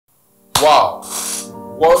Wow,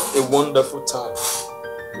 what a wonderful time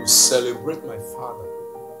to celebrate my father,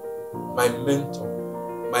 my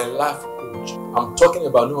mentor, my life coach. I'm talking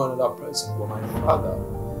about no other person but my father,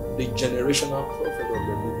 the generational prophet of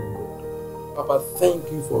the living God. Papa,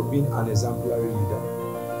 thank you for being an exemplary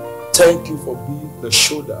leader. Thank you for being the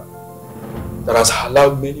shoulder that has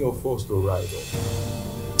allowed many of us to ride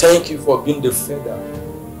on. Thank you for being the feather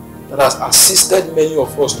that has assisted many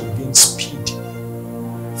of us to gain speed.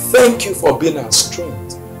 Thank you for being our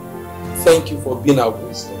strength. Thank you for being our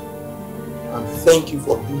wisdom. And thank you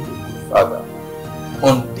for being a good father.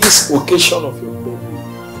 On this occasion of your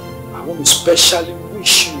birthday, I want to specially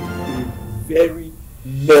wish you a very,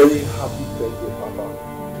 very happy birthday,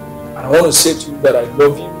 Papa. And I want to say to you that I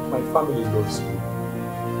love you, my family loves you.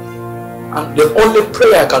 And the only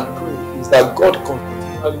prayer I can pray is that God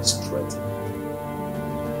continually strengthen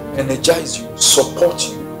you, energize you, support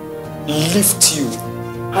you, lift you,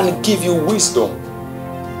 and give you wisdom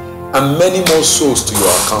and many more souls to your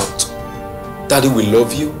account. Daddy, we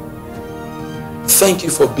love you. Thank you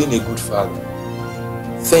for being a good father.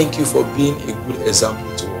 Thank you for being a good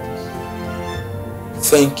example to us.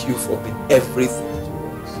 Thank you for being everything to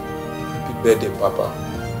us. Happy birthday, Papa.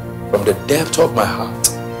 From the depth of my heart,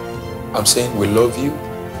 I'm saying we love you.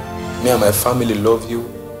 Me and my family love you.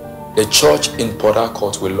 The church in Port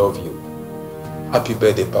Harcourt will love you. Happy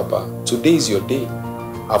birthday, Papa. Today is your day.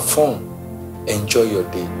 Have fun. Enjoy your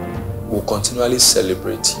day. We'll continually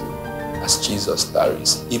celebrate you as Jesus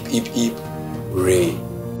tarries. Hip, hip, hip, hooray.